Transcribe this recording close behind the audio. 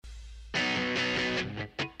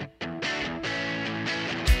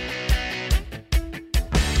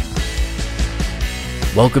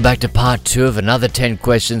Welcome back to part 2 of another 10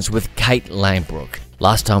 questions with Kate Langbroek.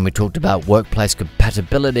 Last time we talked about workplace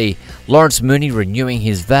compatibility, Lawrence Mooney renewing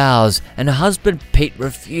his vows, and her husband Pete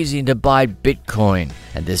refusing to buy Bitcoin.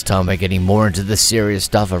 And this time we're getting more into the serious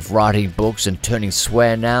stuff of writing books and turning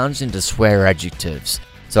swear nouns into swear adjectives.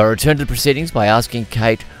 So I return to the proceedings by asking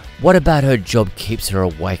Kate, what about her job keeps her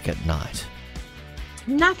awake at night?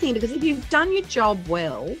 Nothing, because if you've done your job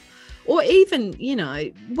well, or even,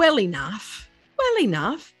 well enough,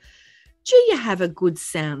 do you have a good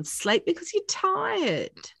sound sleep because you're tired?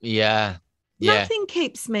 Yeah. Nothing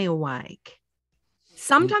keeps me awake.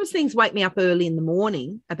 Sometimes things wake me up early in the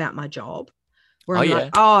morning about my job where I'm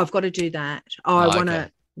like, I've got to do that. I want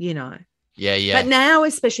to, Yeah. But now,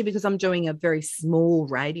 especially because I'm doing a very small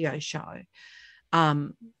radio show,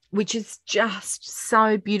 which is just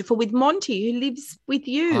so beautiful with Monty, who lives with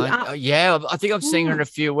you. I think I'm seeing her in a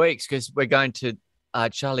few weeks because we're going to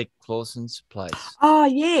Charlie Clausen's place. Oh,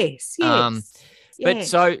 yes. But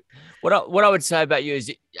so what I would say about you is,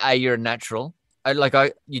 you're a natural.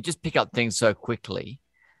 You just pick up things so quickly.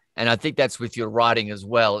 And I think that's with your writing as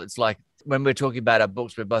well. It's like when we're talking about our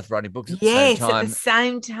books, we're both writing books at the same time. Yes, at the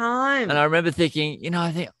same time. And I remember thinking,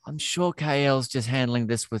 I'm sure KL's just handling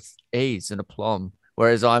this with ease and aplomb.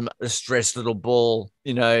 Whereas I'm a stressed little ball,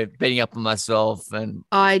 beating up on myself. And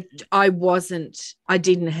I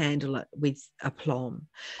didn't handle it with aplomb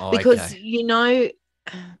because,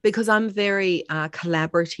 because I'm very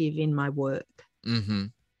collaborative in my work. Mm-hmm.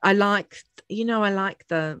 I like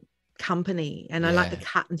the company and I like the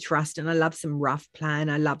cut and thrust and I love some rough play and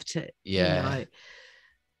I love to,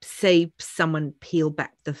 see someone peel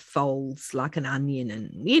back the folds like an onion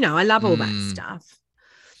and, I love all that stuff.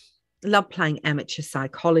 Love playing amateur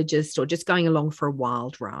psychologist or just going along for a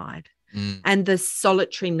wild ride. And the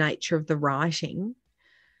solitary nature of the writing,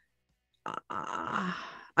 I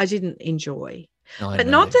didn't enjoy. But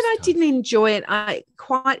not that I didn't enjoy it. I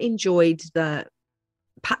quite enjoyed the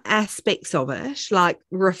aspects of it, like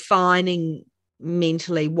refining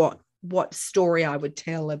mentally what story I would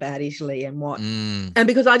tell about Italy and what. And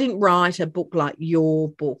because I didn't write a book like your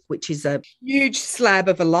book, which is a huge slab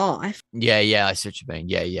of a life. Yeah, I see what you mean.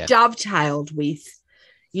 Yeah. Dovetailed with,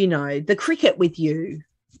 the cricket with you,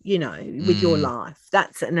 with your life.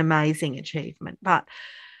 That's an amazing achievement. But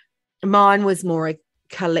mine was more a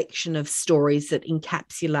collection of stories that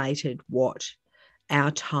encapsulated what our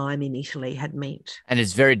time in Italy had meant. And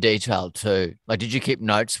it's very detailed too. Like, did you keep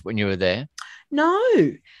notes when you were there? No.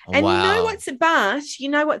 And wow.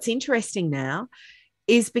 what's interesting now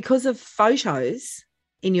is because of photos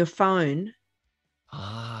in your phone.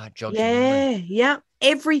 Jogs your memory. Yeah.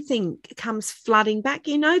 Everything comes flooding back.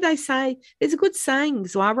 They say there's a good saying,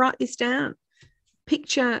 so I write this down.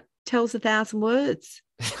 Picture tells 1,000 words.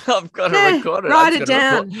 I've got to record it. Write it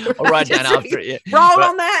down. I'll write down after it. Yeah. Roll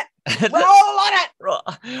on that. Roll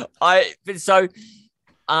on it. So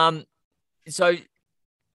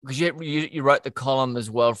because you wrote the column as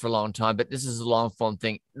well for a long time, but this is a long form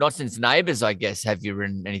thing. Not since Neighbours, I guess, have you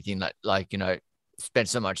written anything like spent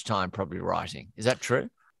so much time probably writing. Is that true?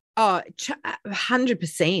 Oh,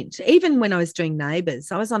 100%. Even when I was doing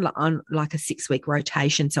Neighbours, I was on like a 6-week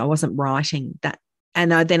rotation, so I wasn't writing that.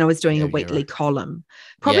 And then I was doing a weekly column.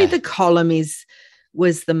 Probably the column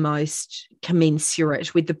was the most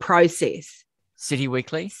commensurate with the process. City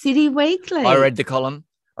Weekly? City Weekly. I read the column.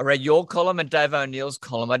 I read your column and Dave O'Neill's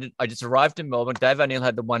column. I just arrived in Melbourne. Dave O'Neill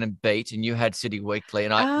had the one in Beat and you had City Weekly.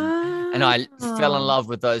 And I fell in love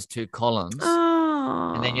with those two columns.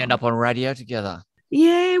 And then you end up on radio together.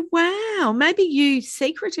 Yeah, wow. Maybe you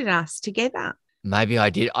secreted us together. Maybe I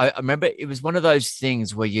did. I remember it was one of those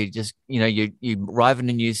things where you just, you arrive in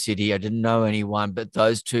a new city. I didn't know anyone, but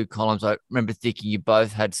those two columns, I remember thinking you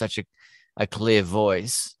both had such a clear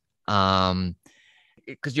voice. Because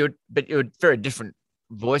you're very different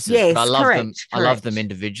voices. Yes, but I love them. Correct. I love them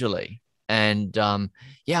individually. And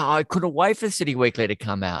I couldn't wait for City Weekly to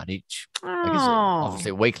come out each. I guess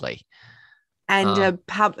obviously weekly. And a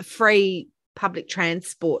free public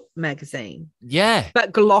transport magazine. Yeah,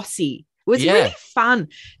 but glossy. It was really fun.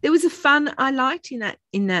 There was I liked in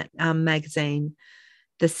that magazine,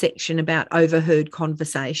 the section about overheard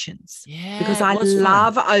conversations. Yeah, because I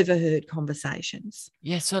love overheard conversations.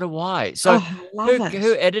 Yeah, so do I. So I love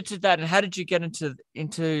who edited that, and how did you get into?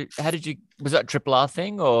 Was that Triple R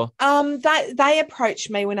thing or? They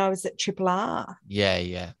approached me when I was at Triple R.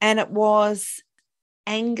 Yeah. And it was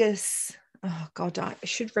Angus. Oh God, I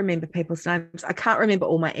should remember people's names. I can't remember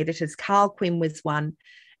all my editors. Carl Quinn was one.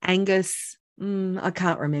 Angus, I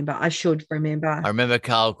can't remember. I should remember. I remember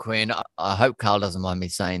Carl Quinn. I hope Carl doesn't mind me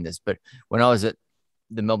saying this, but when I was at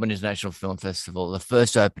the Melbourne International Film Festival, the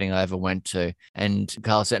first opening I ever went to. And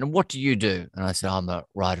Carl said, "And what do you do?" And I said, "I'm a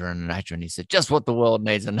writer and an actor." And he said, "Just what the world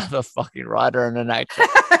needs, another fucking writer and an actor."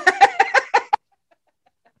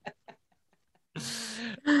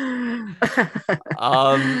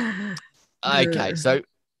 Okay, so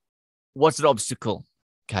what's an obstacle,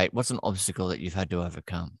 Kate? What's an obstacle that you've had to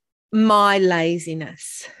overcome? My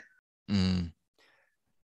laziness.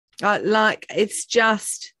 It's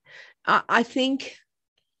just, I think,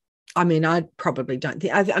 I mean, I probably don't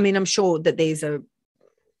think, I mean, I'm sure that there's a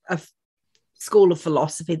school of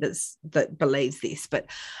philosophy that believes this, but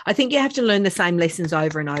I think you have to learn the same lessons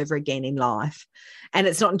over and over again in life. And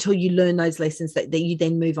it's not until you learn those lessons that you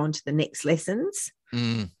then move on to the next lessons.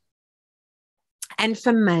 And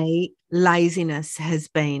for me, laziness has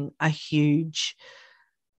been a huge,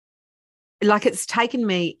 like, it's taken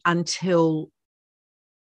me until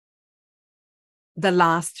the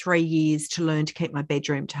last 3 years to learn to keep my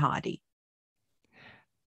bedroom tidy.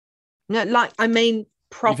 No, like, I mean,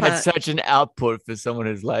 proper. You've had such an output for someone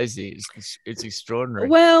who's lazy. It's extraordinary.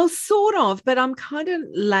 Well, sort of, but I'm kind of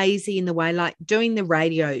lazy in the way, like, doing the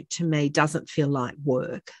radio to me doesn't feel like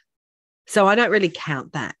work. So I don't really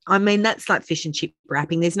count that. I mean, that's like fish and chip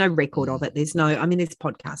wrapping. There's no record of it. There's no, I mean, there's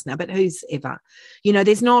podcasts now, but who's ever,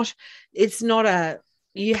 there's not, it's not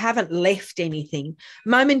you haven't left anything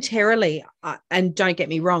momentarily. And don't get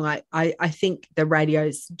me wrong. I think the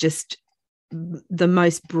radio's just the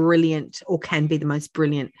most brilliant, or can be the most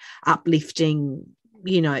brilliant, uplifting,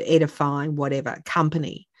 edifying, whatever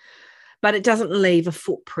company, but it doesn't leave a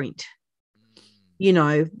footprint.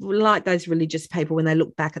 Like those religious people when they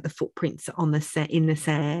look back at the footprints on in the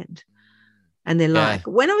sand, and they're like,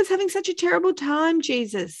 "When I was having such a terrible time,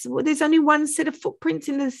 Jesus, well, there's only one set of footprints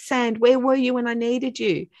in the sand. Where were you when I needed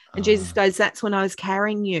you?" And Jesus goes, "That's when I was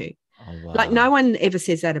carrying you." Oh, wow. Like, no one ever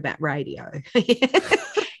says that about radio,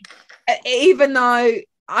 even though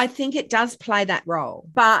I think it does play that role.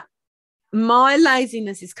 But my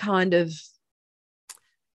laziness is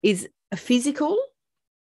physical.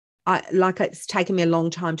 It's taken me a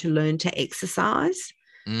long time to learn to exercise.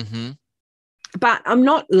 But I'm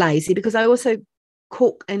not lazy because I also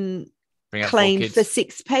cook and clean for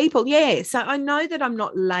 6 people. Yeah. So I know that I'm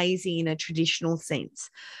not lazy in a traditional sense,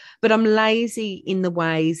 but I'm lazy in the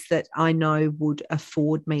ways that I know would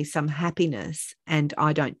afford me some happiness, and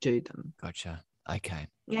I don't do them. Gotcha. Okay.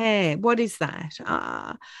 Yeah. What is that?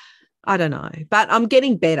 I don't know, but I'm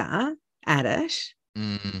getting better at it.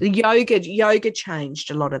 The yoga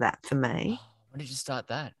changed a lot of that for me. When did you start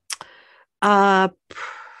that?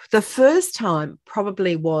 The first time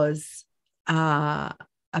probably was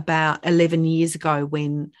about 11 years ago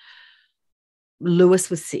when Lewis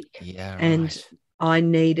was sick. Yeah, right. And I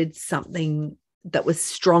needed something that was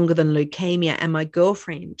stronger than leukemia. And my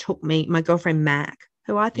girlfriend Mac,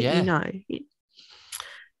 who I think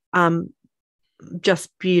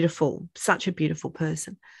just beautiful, such a beautiful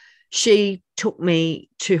person. She took me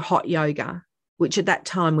to hot yoga, which at that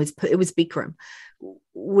time was Bikram.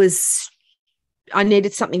 I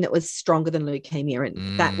needed something that was stronger than leukemia,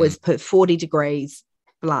 and that was 40 degrees,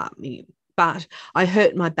 blah. But I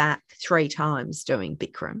hurt my back 3 times doing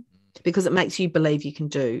Bikram, because it makes you believe you can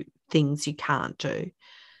do things you can't do,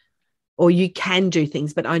 or you can do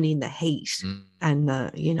things but only in the heat and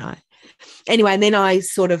Anyway, and then I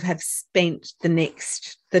sort of have spent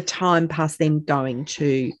the time past then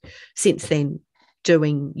since then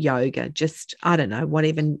doing yoga. Just, I don't know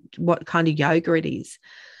what kind of yoga it is.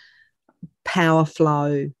 Power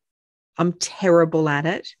flow. I'm terrible at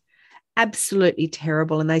it. Absolutely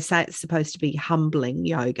terrible. And they say it's supposed to be humbling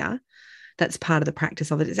yoga. That's part of the practice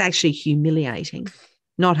of it. It's actually humiliating,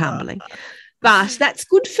 not humbling. But that's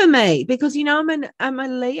good for me because, I'm a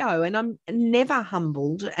Leo, and I'm never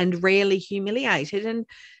humbled and rarely humiliated. And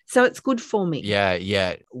so it's good for me.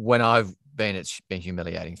 Yeah. When I've been, it's been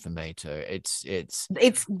humiliating for me too. It's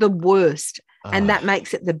the worst. And that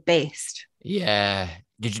makes it the best. Yeah.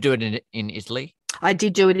 Did you do it in Italy? I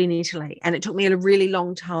did do it in Italy. And it took me a really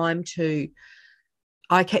long time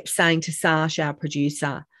I kept saying to Sasha, our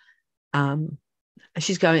producer,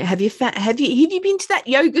 she's going, have you been to that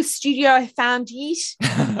yoga studio I found yet?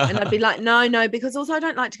 And I'd be like, no, because also I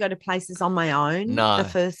don't like to go to places on my own the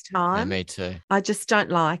first time. Yeah, me too. I just don't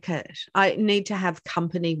like it. I need to have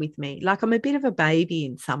company with me. Like, I'm a bit of a baby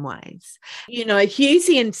in some ways.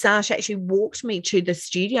 Husey and Sasha actually walked me to the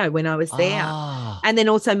studio when I was there, and then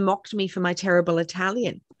also mocked me for my terrible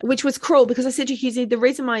Italian, which was cruel because I said to Husey, the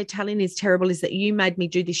reason my Italian is terrible is that you made me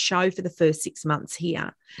do this show for the first 6 months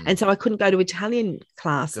here. And so I couldn't go to Italian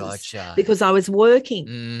classes because I was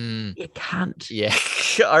working. You can't. Yeah,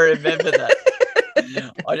 I remember that.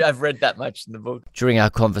 I've read that much in the book. During our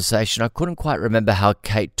conversation, I couldn't quite remember how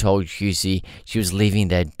Kate told Husey she was leaving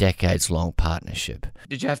their decades-long partnership.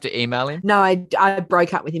 Did you have to email him? No, I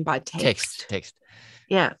broke up with him by text. Text.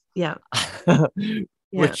 Yeah.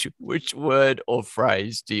 Which word or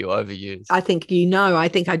phrase do you overuse? I think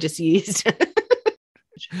I just used.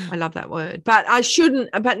 I love that word, but I shouldn't.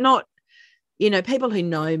 But not, people who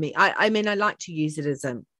know me. I mean, I like to use it as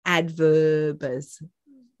an adverb.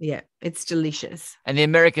 It's delicious. And the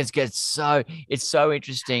Americans it's so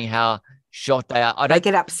interesting how shocked they are. They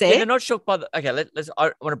get upset. Yeah, they're not shocked by I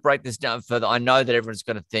want to break this down further. I know that everyone's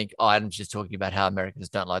going to think, I'm just talking about how Americans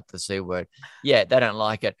don't like the C word. Yeah, they don't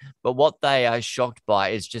like it. But what they are shocked by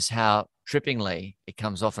is just how trippingly it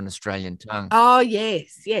comes off an Australian tongue. Oh,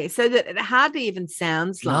 yes. Yeah. So that it hardly even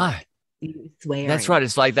sounds like swearing. That's right.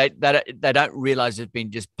 It's like they don't realize it's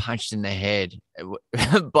been just punched in the head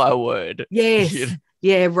by a word. Yes.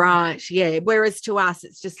 Yeah, right. Yeah. Whereas to us,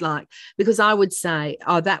 it's just like, because I would say,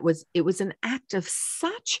 it was an act of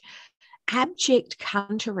such abject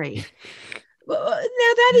cuntery. Now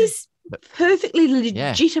that is perfectly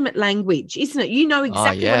legitimate language, isn't it? You know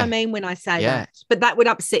exactly what I mean when I say that. But that would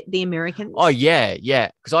upset the Americans. Oh, yeah. Yeah.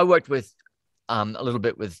 Because I worked with a little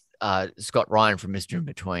bit with Scott Ryan from Mr. In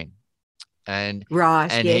Between. And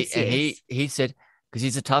he said, because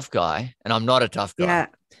he's a tough guy and I'm not a tough guy. Yeah.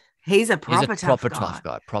 He's a proper tough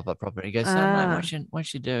guy. Proper. He goes, so mate,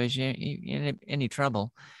 what you do is you in any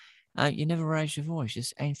trouble, you never raise your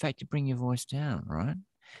voice. In fact, you bring your voice down, right?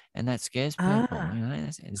 And that scares people,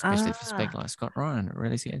 especially if you speak like Scott Ryan. It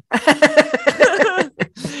really scares.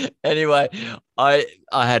 Anyway, I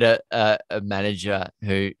had a manager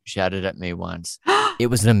who shouted at me once. It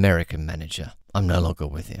was an American manager. I'm no longer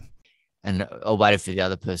with him. And I waited for the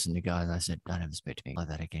other person to go, and I said, "Don't ever speak to me like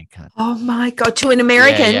that again, cunt." Oh my God, to an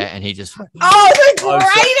American? Yeah, and he just the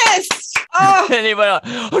greatest! And he went,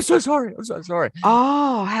 I'm so sorry.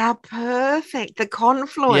 Oh, how perfect. The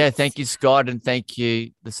confluence. Yeah, thank you, Scott, and thank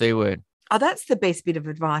you, the C word. Oh, that's the best bit of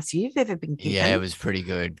advice you've ever been given. Yeah, it was pretty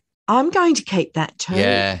good. I'm going to keep that too.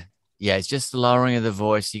 Yeah, it's just the lowering of the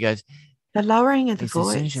voice. He goes, the lowering of the voice.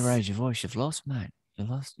 As soon as you raise your voice, you've lost, mate.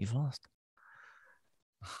 You've lost.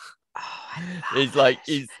 Oh,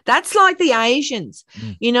 that's like the Asians.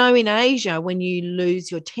 In Asia, when you lose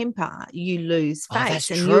your temper, you lose face,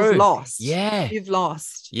 and you've lost. Yeah, you've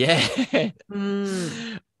lost. Yeah. I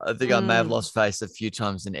think I may have lost face a few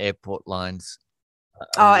times in airport lines.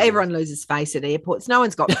 Everyone loses face at airports. No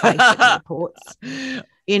one's got face at airports.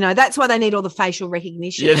 That's why they need all the facial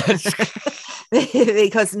recognition. Yeah, that's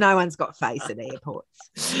because no one's got face at airports.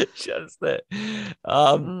 Just that.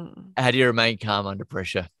 How do you remain calm under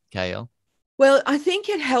pressure, KL? Well, I think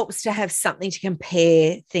it helps to have something to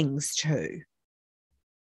compare things to.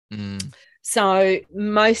 So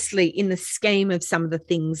mostly in the scheme of some of the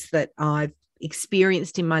things that I've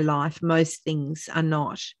experienced in my life, most things are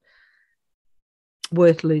not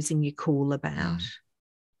worth losing your cool about.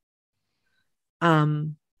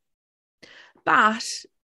 But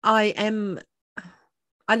I'd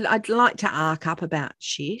like to arc up about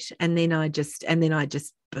shit, and then I just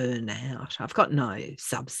burn out. I've got no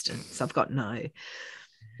substance. I've got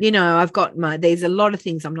there's a lot of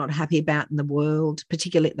things I'm not happy about in the world,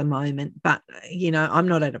 particularly at the moment, but I'm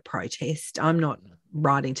not at a protest. I'm not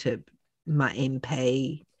writing to my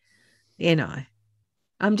MP. I'm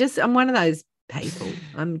one of those people.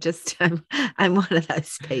 I'm one of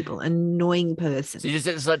those people, annoying person. So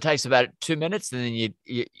it takes about 2 minutes, and then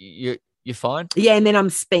you're fine. Yeah, and then I'm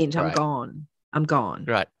spent. Right. I'm gone.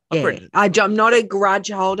 Right. Yeah. I'm not a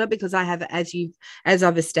grudge holder, because I have, as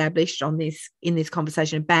I've established in this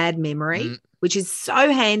conversation, a bad memory, which is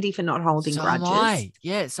so handy for not holding grudges. Have I.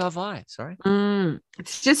 Yeah, so have I. Sorry.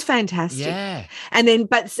 It's just fantastic. Yeah. And then,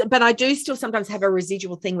 but I do still sometimes have a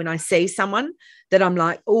residual thing when I see someone that I'm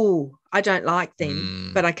like, oh, I don't like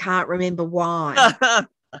them, but I can't remember why.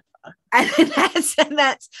 and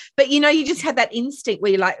that's. But you just have that instinct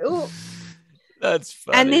where you're like, oh. That's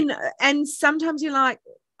funny. And sometimes you're like,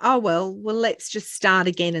 oh, well, let's just start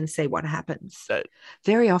again and see what happens.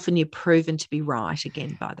 Very often you're proven to be right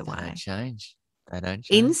again, by the way. They don't change.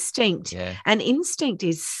 Instinct. Yeah. And instinct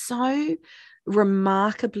is so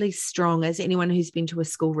remarkably strong, as anyone who's been to a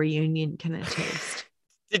school reunion can attest.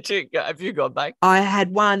 Have you gone back? I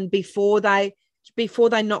had one before they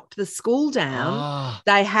knocked the school down.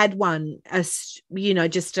 They had one,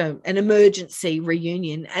 just an emergency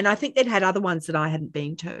reunion. And I think they'd had other ones that I hadn't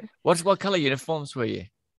been to. What colour uniforms were you?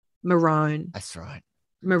 Maroon. That's right.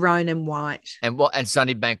 Maroon and white. And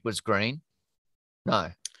Sunnybank was green?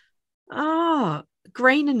 No. Oh,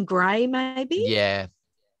 green and grey maybe? Yeah.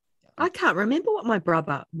 I can't remember what my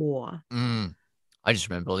brother wore. I just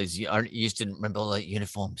remember all these. I used to remember all the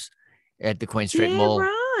uniforms at the Queen Street Yeah, Mall.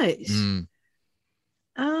 right. Mm.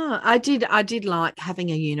 Oh, I did like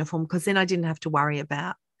having a uniform because then I didn't have to worry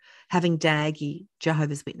about having daggy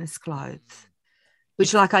Jehovah's Witness clothes.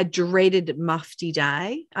 Which, like, I dreaded mufti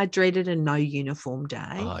day. I dreaded a no uniform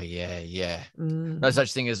day. Oh, yeah. No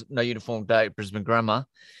such thing as no uniform day at Brisbane Grammar.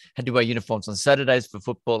 Had to wear uniforms on Saturdays for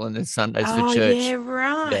football and then Sundays for church. Yeah,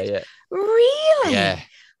 right. Yeah. Really? Yeah.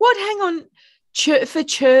 What? Hang on. For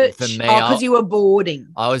church? For me, because you were boarding.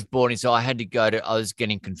 I was boarding, so I had to I was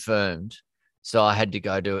getting confirmed. So I had to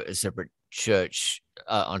go to a separate church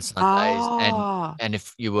on Sundays. And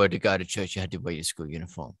if you were to go to church, you had to wear your school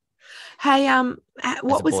uniform. Hey,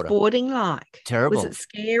 what was boarding like? Terrible. Was it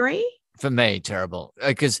scary? For me, terrible.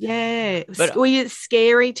 Because were you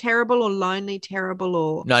scary, terrible, or lonely, terrible,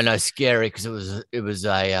 or no, scary because it was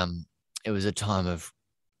a time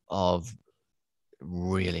of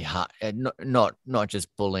really hard, not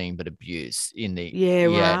just bullying but abuse in the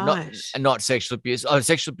right. not sexual abuse.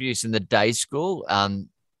 Sexual abuse in the day school,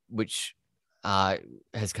 which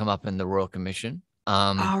has come up in the Royal Commission.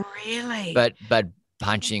 Oh, really? But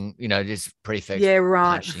punching, just prefects. Yeah,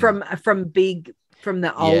 right. Punching. From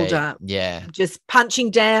the older, just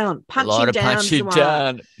punching down. Punching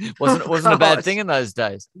down. Wasn't a bad thing in those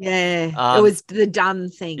days. Yeah, it was the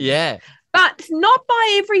done thing. Yeah. But not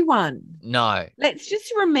by everyone. No. Let's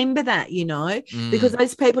just remember that, because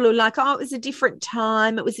those people are like, oh, it was a different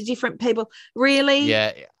time. It was a different people. Really?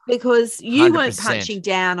 Yeah. Because you 100%. weren't punching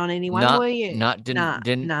down on anyone, were you? No,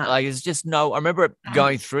 didn't. Like, it's just no. I remember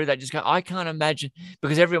going through that. Just go, I can't imagine,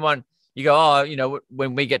 because everyone, you go, oh,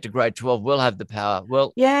 when we get to grade 12, we'll have the power.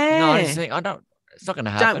 Well, yeah. No, I don't. It's not going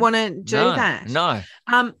to happen. Don't want to do that. No.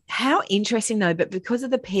 How interesting though, but because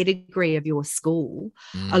of the pedigree of your school,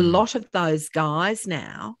 a lot of those guys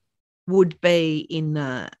now would be in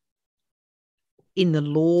the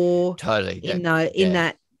law. Totally. In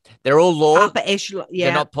that. They're all law. Upper echelon. Yeah.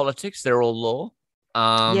 They're not politics. They're all law.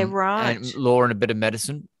 Yeah, right. And law and a bit of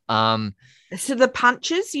medicine. So the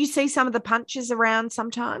punches, you see some of the punches around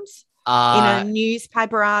sometimes in a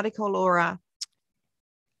newspaper article or a.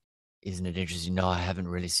 Isn't it interesting? No, I haven't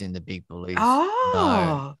really seen the big bullies.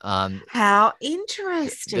 Oh, no. How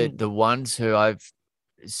interesting. The ones who I've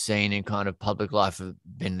seen in kind of public life have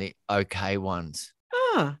been the okay ones.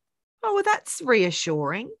 Oh, well, that's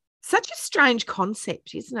reassuring. Such a strange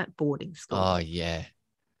concept, isn't it, boarding school? Oh, yeah.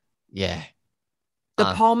 Yeah. The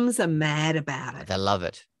Poms are mad about it. They love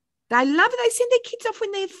it. They love it. They send their kids off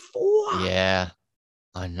when they're 4. Yeah,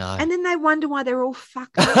 I know. And then they wonder why they're all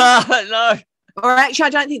fucked up. No. Or actually, I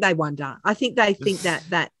don't think they wonder. I think they think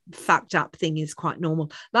that fucked up thing is quite normal.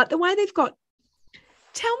 Like the way they've got.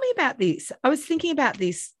 Tell me about this. I was thinking about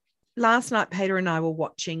this last night. Peter and I were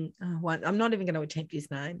watching. I'm not even going to attempt his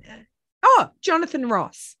name. Oh, Jonathan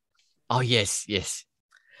Ross. Oh, yes.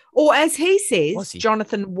 Or as he says,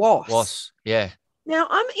 Jonathan Wass. Wass, yeah. Now,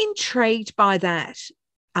 I'm intrigued by that.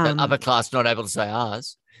 Upper class not able to say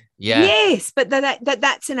ours. Yeah. Yes, but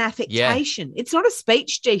that's an affectation. Yeah. It's not a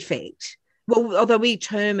speech defect. Well, although we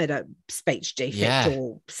term it a speech defect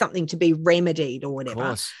or something to be remedied or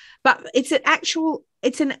whatever. But it's an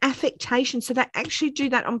affectation. So they actually do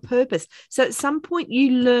that on purpose. So at some point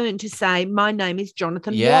you learn to say, my name is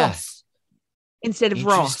Jonathan Ross instead of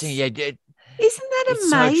Ross. Yeah. Isn't that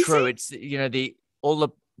amazing? So true. It's,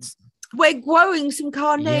 we're growing some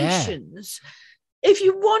carnations. If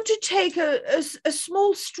you want to take a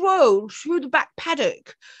small stroll through the back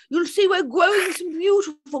paddock, you'll see we're growing some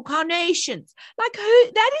beautiful carnations. Like,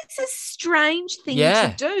 that is a strange thing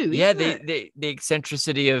to do. Yeah, the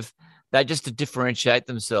eccentricity of that, just to differentiate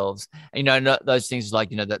themselves. Those things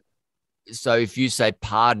like, that. So if you say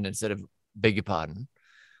pardon instead of beg your pardon,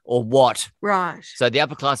 or what? Right. So the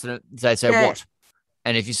upper class, they say what?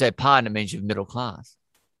 And if you say pardon, it means you're middle class.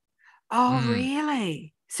 Oh,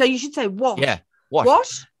 really? So you should say what? Yeah.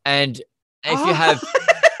 What? And if you have...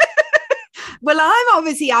 Well, I'm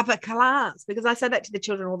obviously upper class because I say that to the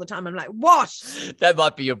children all the time. I'm like, what? That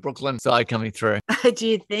might be your Brooklyn side coming through. Do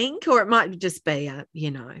you think? Or it might just be,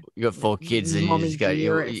 you got 4 kids and you just go,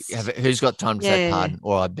 who's got time to say pardon?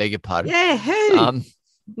 Or I beg your pardon. Yeah, who?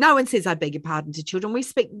 No one says I beg your pardon to children. We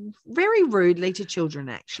speak very rudely to children,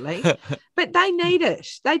 actually, but they need it.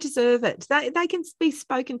 They deserve it. They can be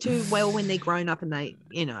spoken to well when they're grown up and they,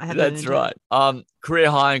 have. That's right.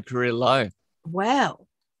 Career high and career low. Well,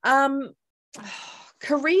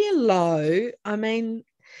 career low. I mean,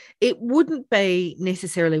 it wouldn't be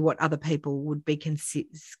necessarily what other people would be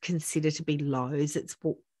consider to be lows. It's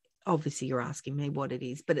obviously you're asking me what it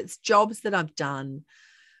is, but it's jobs that I've done,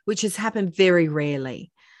 which has happened very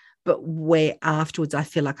rarely, but where afterwards I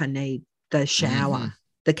feel like I need the shower,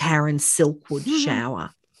 the Karen Silkwood shower.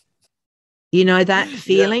 You know that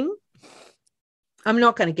feeling? Yeah. I'm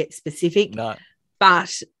not going to get specific,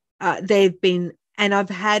 but they've been, and I've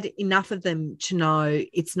had enough of them to know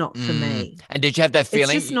it's not for me. And did you have that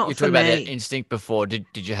feeling? It's just not you for talked about me. that instinct before. Did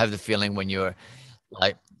you have the feeling when you were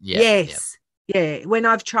like, yes. Yeah. When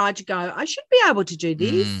I've tried to go, I should be able to do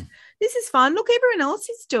this. This is fun. Look, everyone else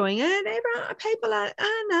is doing it. People are,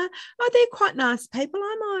 no. Oh, they're quite nice people.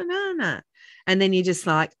 I'm no. And then you just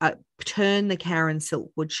like turn the Karen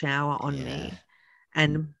Silkwood shower on me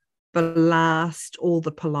and blast all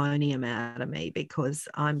the polonium out of me because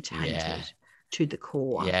I'm tainted to the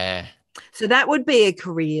core. Yeah. So that would be a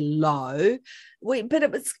career low.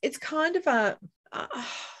 But it's kind of a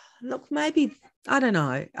look, maybe, I don't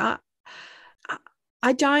know.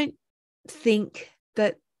 I don't think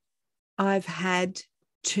that I've had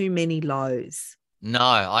too many lows. No,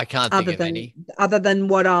 I can't think of any. Other than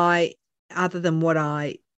what I,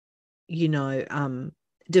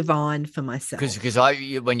 divined for myself. Because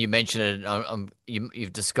when you mention it,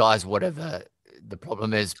 you've disguised whatever the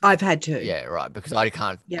problem is. I've had to. Yeah, right. Because I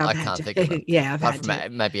can't. Yeah, I can't think of it. Yeah, I've had to.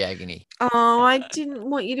 Maybe agony. Oh, I didn't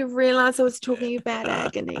want you to realize I was talking about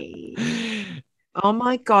agony. Oh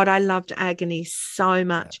my God, I loved agony so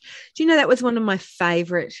much. Do you know that was one of my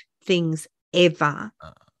favorite things ever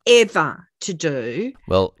to do?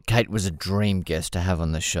 Well, Kate was a dream guest to have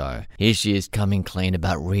on the show. Here she is coming clean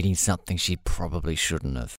about reading something she probably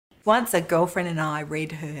shouldn't have. Once a girlfriend and I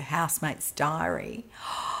read her housemate's diary.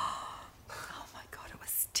 Oh my God, it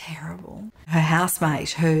was terrible. Her housemate,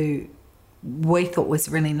 who we thought was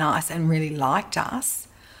really nice and really liked us,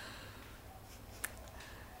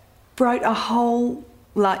 wrote a whole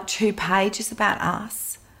 2 pages about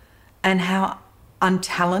us and how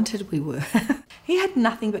untalented we were. He had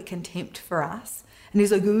nothing but contempt for us. And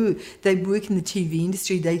he's like, oh, they work in the TV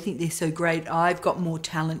industry. They think they're so great. I've got more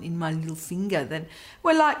talent in my little finger than...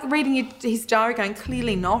 We're like reading his diary going,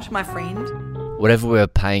 clearly not, my friend. Whatever we were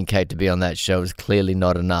paying Kate to be on that show was clearly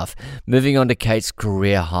not enough. Moving on to Kate's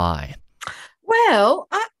career high. Well,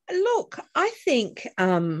 I think...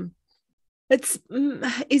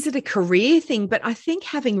 is it a career thing? But I think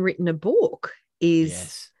having written a book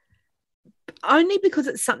is only because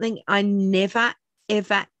it's something I never,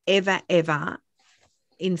 ever, ever, ever,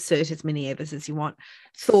 insert as many evers as you want,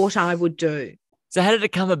 thought I would do. So how did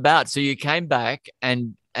it come about? So you came back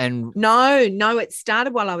and No, it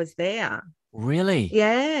started while I was there. Really?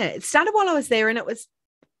 Yeah, it started while I was there, and I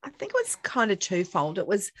think it was kind of twofold. It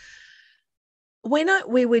was when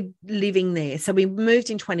we were living there, so we moved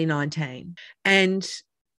in 2019, and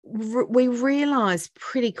we realised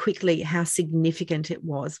pretty quickly how significant it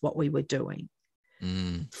was what we were doing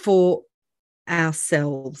for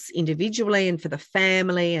ourselves individually and for the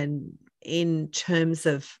family, and in terms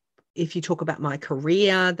of, if you talk about my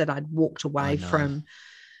career, that I'd walked away from,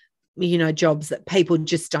 jobs that people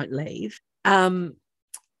just don't leave. I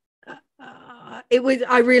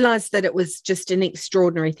realized that it was just an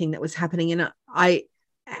extraordinary thing that was happening. And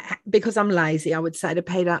because I'm lazy, I would say to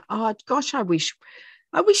Peter, oh gosh, I wish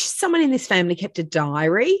someone in this family kept a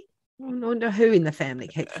diary. I wonder who in the family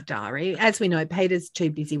keeps a diary. As we know, Peter's too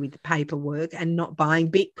busy with the paperwork and not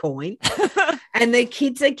buying Bitcoin. And the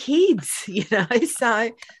kids are kids, So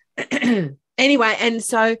anyway, and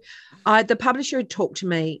so the publisher had talked to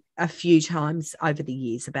me a few times over the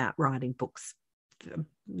years about writing books,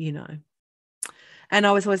 And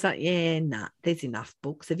I was always like, there's enough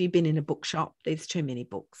books. Have you been in a bookshop? There's too many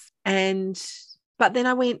books. But then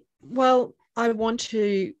I went, well, I want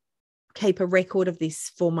to keep a record of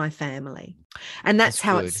this for my family. And that's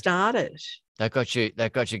how it started. That got you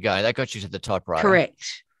going. That got you to the typewriter.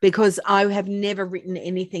 Correct. Because I have never written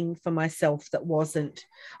anything for myself that wasn't,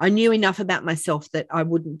 I knew enough about myself that I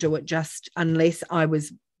wouldn't do it just unless I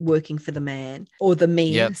was working for the man or the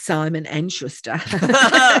men, Simon and Schuster.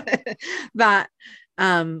 But,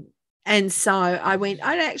 and so I went,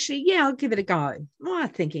 I'll give it a go. Well,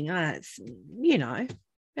 thinking,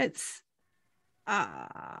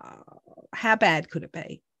 how bad could it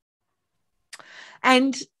be?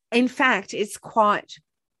 And in fact, it's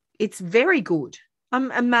very good. I'm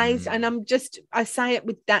amazed, and I say it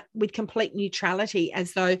with complete neutrality,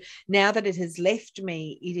 as though now that it has left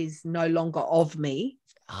me, it is no longer of me.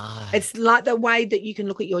 It's like the way that you can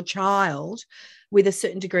look at your child with a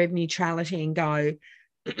certain degree of neutrality and go,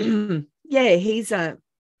 he's a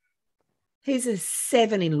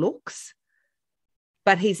 7 in looks,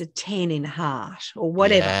 but he's a 10 in heart or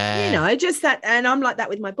whatever, just that. And I'm like that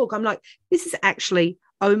with my book. I'm like, this is actually,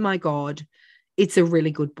 oh my God, it's a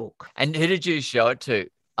really good book. And who did you show it to?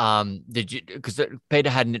 Did you? Because Peter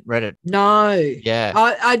hadn't read it. No. Yeah.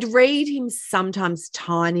 I'd read him sometimes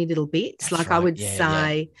tiny little bits, That's like right. I would Yeah,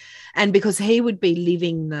 say, and because he would be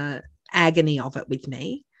living the agony of it with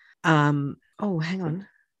me. Oh, hang on.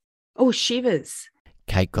 Oh, shivers.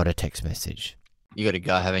 Kate got a text message. You got to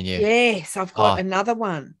go, haven't you? Yes, I've got another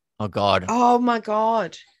one. Oh, God. Oh, my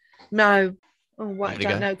God. No. Oh, I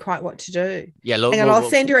don't know quite what to do. Yeah, look. Hang on, I'll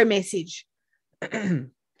send her a message.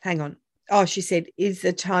 Hang on. Oh, she said, is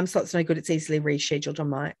the time slot's no good? It's easily rescheduled on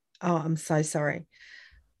my... Oh, I'm so sorry.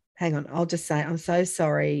 Hang on. I'll just say, I'm so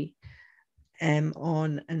sorry. I'm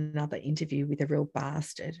on another interview with a real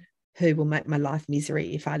bastard who will make my life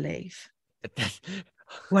misery if I leave.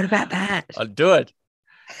 What about that? I'll do it.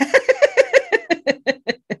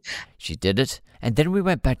 She did it. And then we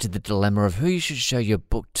went back to the dilemma of who you should show your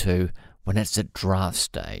book to when it's at draft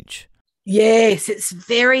stage. Yes, it's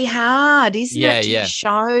very hard, isn't it, to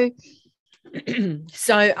show?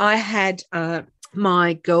 So I had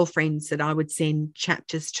my girlfriends that I would send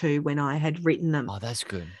chapters to when I had written them. Oh, that's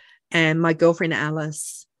good. And my girlfriend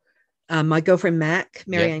Alice, my girlfriend Mac,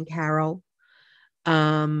 Marianne Carroll,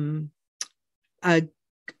 a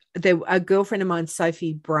girlfriend of mine,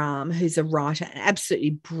 Sophie Brahm, who's a writer, an absolutely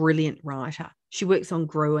brilliant writer. She works on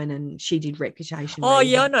Gruen and she did Reputation. Oh,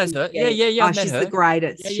 yeah, I know her. Yeah. Oh, she's the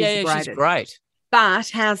greatest. She's great. But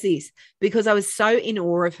how's this? Because I was so in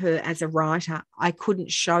awe of her as a writer, I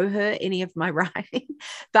couldn't show her any of my writing,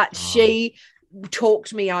 but she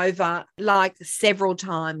talked me over like several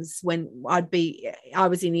times when I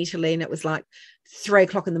was in Italy and it was like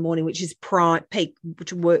 3:00 in the morning, which is peak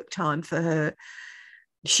work time for her.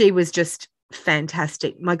 She was just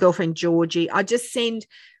fantastic. My girlfriend Georgie, I just send,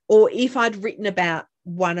 or if I'd written about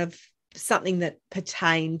something that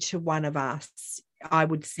pertained to one of us, I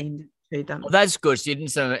would send it to them. Well, that's good. So you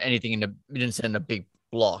didn't send anything you didn't send a big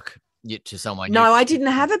block to someone. No, I didn't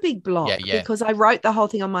have a big block because I wrote the whole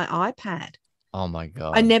thing on my iPad. Oh my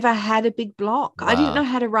God. I never had a big block. Wow. I didn't know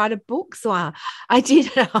how to write a book, so I did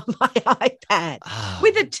it on my iPad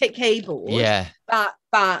with a keyboard. Yeah.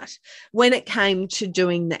 But when it came to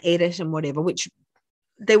doing the edit and whatever, which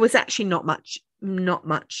there was actually not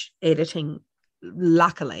much editing,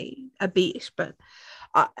 luckily, a bit, but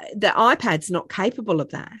the iPad's not capable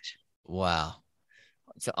of that. Wow.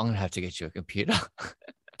 So I'm going to have to get you a computer.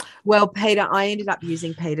 Well, Peter, I ended up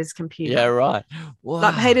using Peter's computer. Yeah, right. Wow.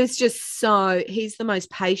 Like Peter's just he's the most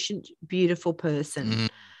patient, beautiful person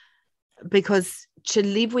because to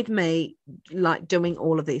live with me, like doing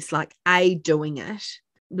all of this, like doing it,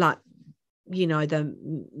 like, the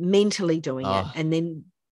mentally doing it and then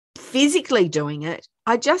physically doing it,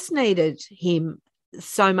 I just needed him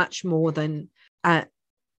so much more than a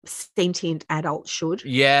sentient adult should.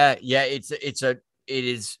 Yeah. It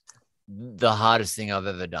is the hardest thing I've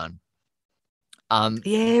ever done.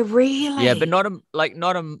 Yeah, really. Yeah, but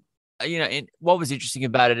what was interesting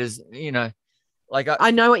about it is, like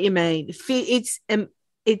I know what you mean. It's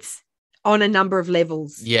on a number of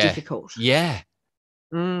levels difficult. Yeah.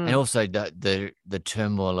 And also the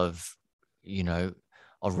turmoil of,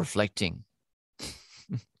 of reflecting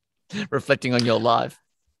on your life.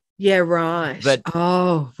 Yeah, right. But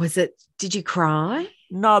did you cry?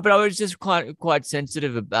 No, but I was just quite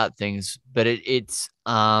sensitive about things. But it's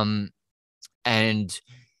and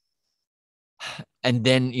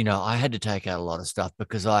then I had to take out a lot of stuff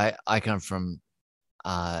because I come from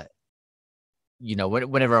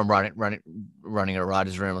whenever I'm running a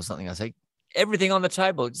writer's room or something, I say everything on the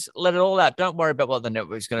table, just let it all out. Don't worry about what the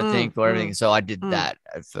network's going to think or everything. So I did that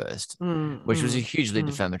at first, which was a hugely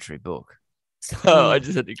defamatory book. So I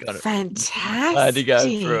just had to kind of fantastic. I had to go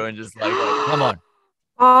through and just like come on.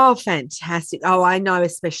 Oh, fantastic. Oh, I know,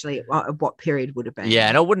 especially what period would have been. Yeah,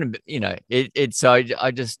 and I wouldn't, so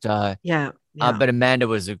I just, but Amanda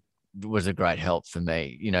was a great help for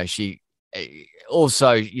me. She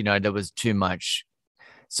also, there was too much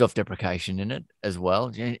self-deprecation in it as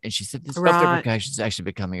well. And she said the self-deprecation is actually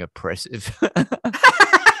becoming oppressive.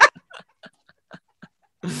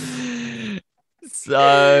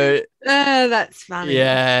 So that's funny.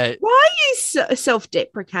 Yeah. Why are you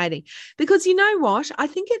self-deprecating? Because you know what? I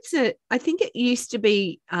think it used to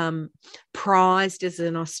be prized as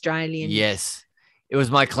an Australian. Yes. It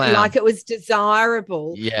was my clown. Like it was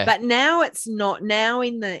desirable. Yeah. But now it's not. Now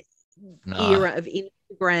in the era of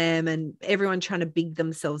Instagram and everyone trying to big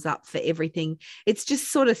themselves up for everything, it's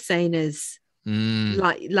just sort of seen as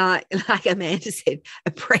like Amanda said,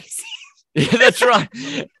 oppressive. Yeah, that's right.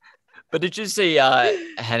 But did you see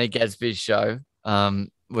Hannah Gadsby's show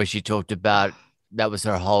where she talked about that was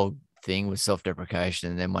her whole thing with self-deprecation,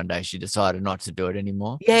 and then one day she decided not to do it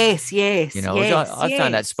anymore. Yes, yes, You know, yes, which I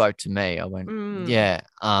found that spoke to me. I went, yeah.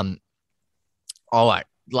 All right.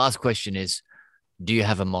 Last question is, do you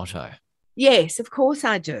have a motto? Yes, of course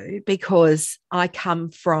I do, because I come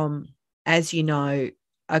from, as you know,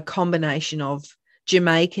 a combination of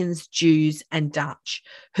Jamaicans, Jews, and Dutch,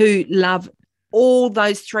 who love all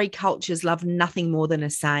those three cultures, love nothing more than a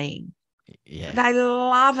saying. Yeah. They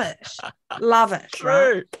love it. Love it. True.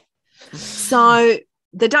 Right? So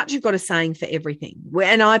the Dutch have got a saying for everything,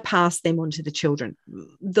 and I pass them on to the children.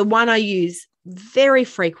 The one I use very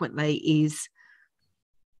frequently is,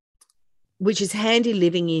 which is handy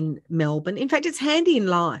living in Melbourne. In fact, it's handy in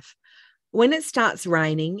life. When it starts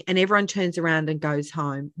raining and everyone turns around and goes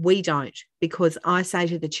home, we don't, because I say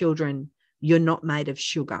to the children, you're not made of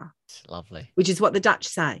sugar. It's lovely. Which is what the Dutch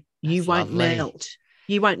say. You won't lovely. melt.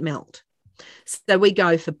 You won't melt. So we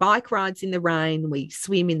go for bike rides in the rain. We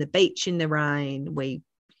swim in the beach in the rain.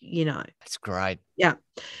 That's great. Yeah.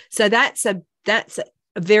 So that's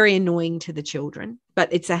very annoying to the children,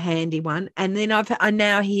 but it's a handy one. And then I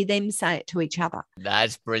now hear them say it to each other.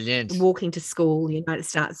 That's brilliant. Walking to school, it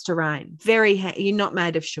starts to rain. You're not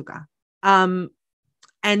made of sugar. And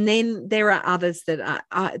then there are others that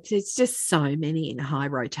there's just so many in high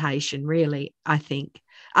rotation, really, I think.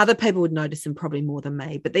 Other people would notice them probably more than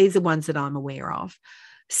me, but these are ones that I'm aware of.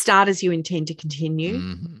 Start as you intend to continue.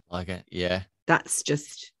 Mm-hmm. Okay, yeah. That's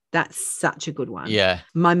such a good one. Yeah.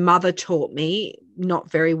 My mother taught me,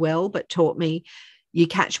 not very well, but taught me, you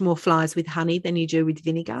catch more flies with honey than you do with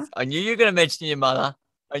vinegar. I knew you were going to mention your mother.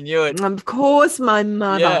 I knew it. Of course, my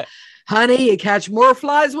mother. Yeah. Honey, you catch more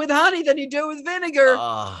flies with honey than you do with vinegar.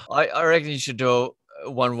 I reckon you should do a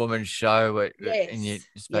one-woman show and you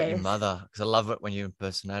about your mother, because I love it when you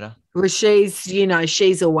impersonate her. Well,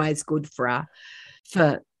 she's always good for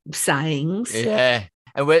sayings. Yeah.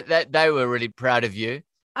 And they were really proud of you.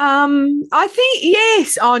 I think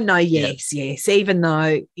yes. Oh no, yes. Even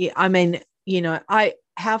though, I mean,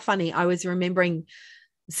 how funny. I was remembering.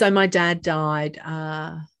 So my dad died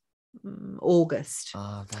August.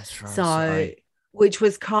 Oh, that's right. So, which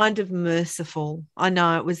was kind of merciful. I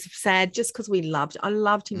know it was sad just because I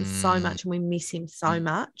loved him so much, and we miss him so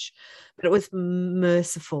much. But it was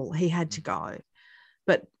merciful. He had to go,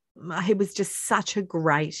 but he was just such a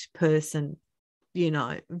great person.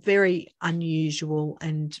 Very unusual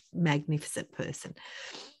and magnificent person.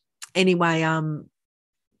 Anyway,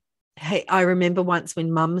 I remember once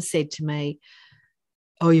when Mum said to me,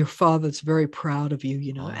 "Oh, your father's very proud of you,"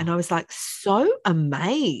 and I was like so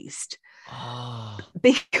amazed.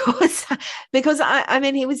 Because I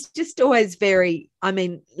mean, he was just always very, I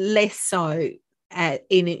mean, less so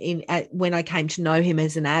when I came to know him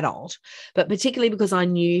as an adult, but particularly because I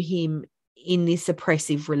knew him in this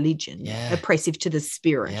oppressive religion, oppressive to the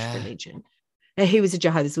spirit religion. He was a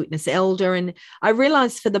Jehovah's Witness elder, and I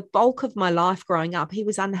realized for the bulk of my life growing up, he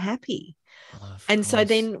was unhappy. And so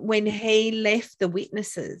then when he left the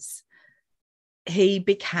witnesses, he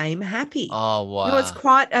became happy. Oh, wow. It's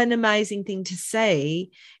quite an amazing thing to see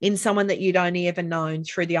in someone that you'd only ever known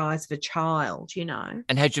through the eyes of a child,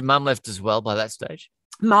 And had your mum left as well by that stage?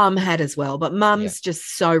 Mum had as well, but Mum's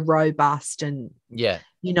just so robust, and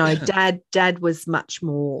Dad was much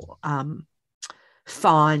more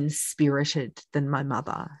fine-spirited than my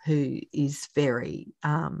mother, who is very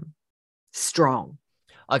strong.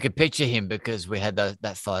 I could picture him because we had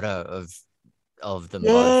that photo of them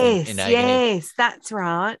both in agony. Yes, that's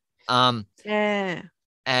right. Yeah.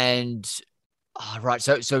 And right.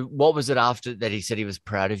 So what was it after that he said he was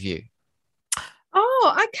proud of you?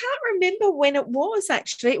 Oh, I can't remember when it was,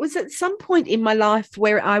 actually. It was at some point in my life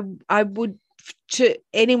where I would, to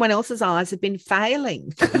anyone else's eyes, have been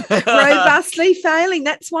failing, robustly failing.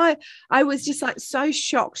 That's why I was just like so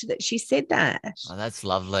shocked that she said that. Oh, that's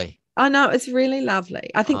lovely. I know, it's really lovely.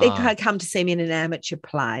 I think they come to see me in an amateur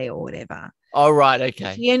play or whatever. Oh, right.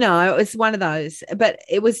 Okay. It was one of those, but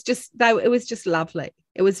it was just lovely.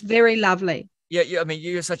 It was very lovely. Yeah. I mean,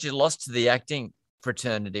 you're such a loss to the acting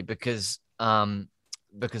fraternity because that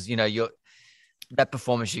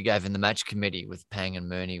performance you gave in the match committee with Pang and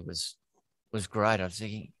Mooney was great. I was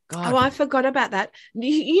thinking, God. Oh, I forgot about that.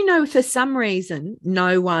 For some reason,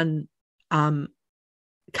 no one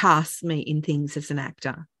casts me in things as an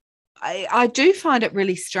actor. I do find it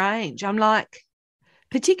really strange. I'm like,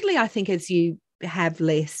 particularly I think as you have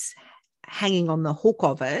less hanging on the hook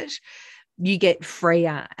of it, you get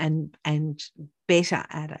freer and better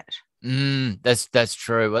at it. That's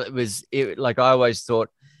true. Well, like I always thought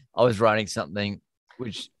I was writing something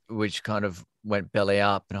which kind of went belly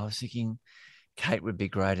up, and I was thinking Kate would be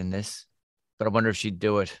great in this, but I wonder if she'd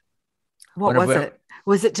do it. What was it?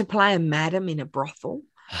 Was it to play a madam in a brothel?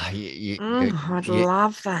 I'd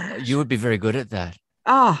love that. You would be very good at that.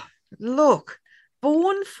 Oh, look,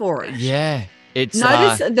 born for it. Yeah. It's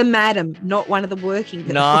Notice the madam, not one of the working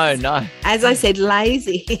girls. No. As I said,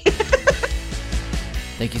 lazy.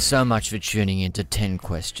 Thank you so much for tuning in to 10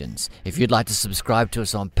 Questions. If you'd like to subscribe to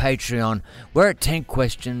us on Patreon, we're at 10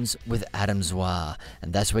 Questions with Adam Zwar,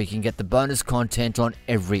 and that's where you can get the bonus content on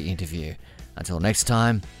every interview. Until next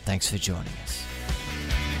time, thanks for joining us.